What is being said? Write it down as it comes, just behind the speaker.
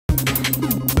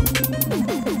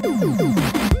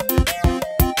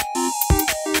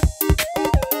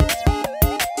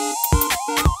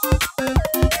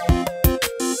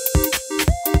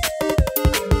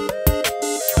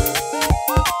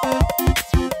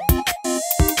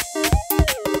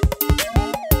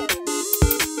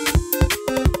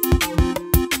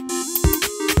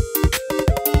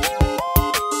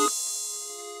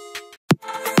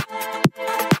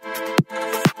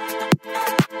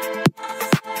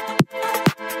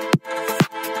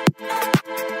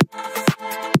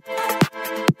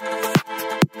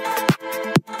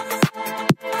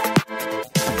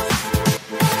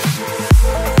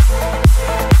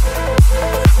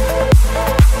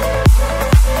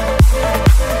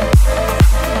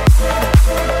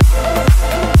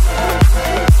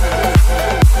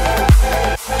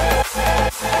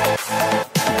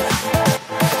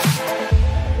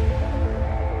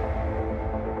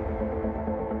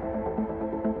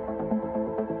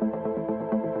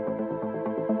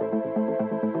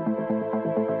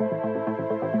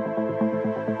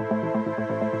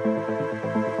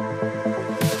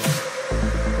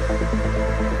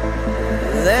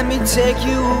Let me take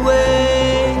you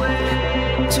away.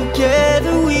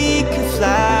 Together we could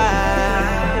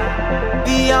fly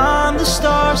beyond the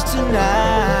stars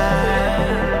tonight.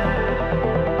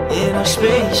 In our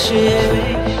spaceship,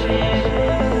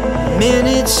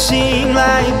 minutes seem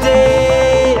like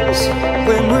days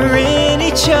when we're in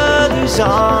each other's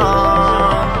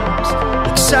arms.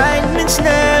 Excitement's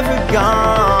never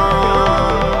gone.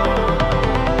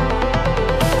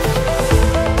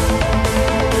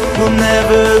 We'll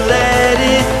never let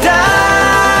it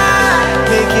die.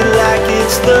 Make it like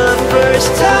it's the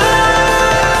first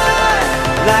time.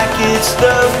 Like it's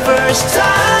the first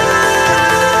time.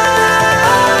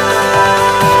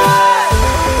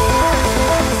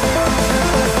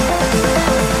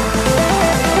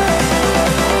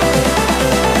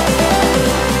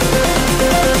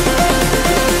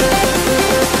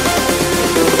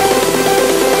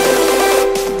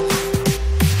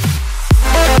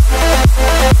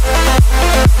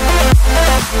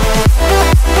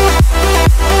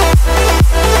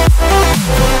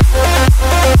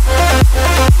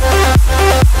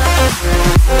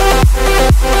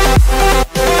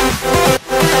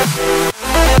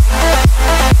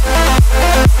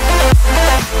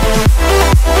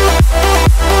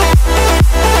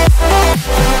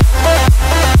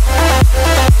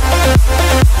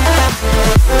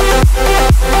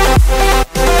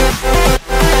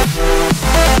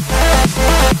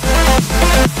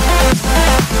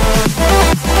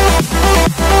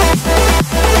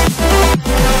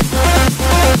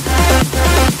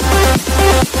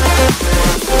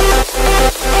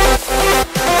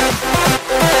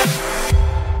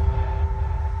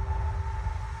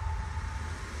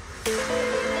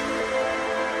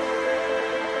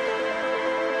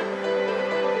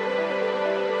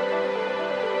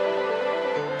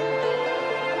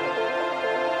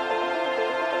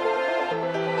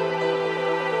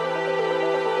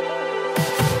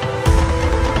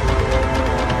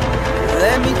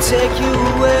 Let me take you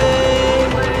away.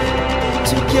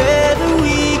 Together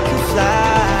we could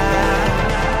fly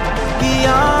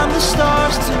beyond the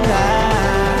stars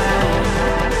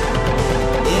tonight.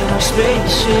 In our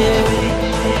spaceship,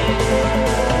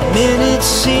 minutes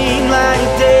seem like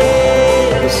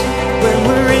days when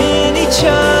we're in each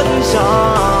other's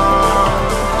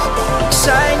arms.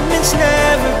 Excitement's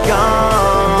never gone.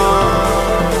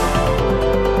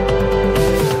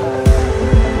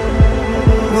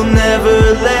 We'll never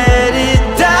let it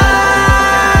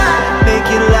die. Make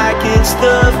it like it's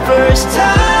the first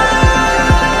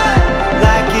time.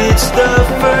 Like it's the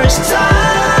first time.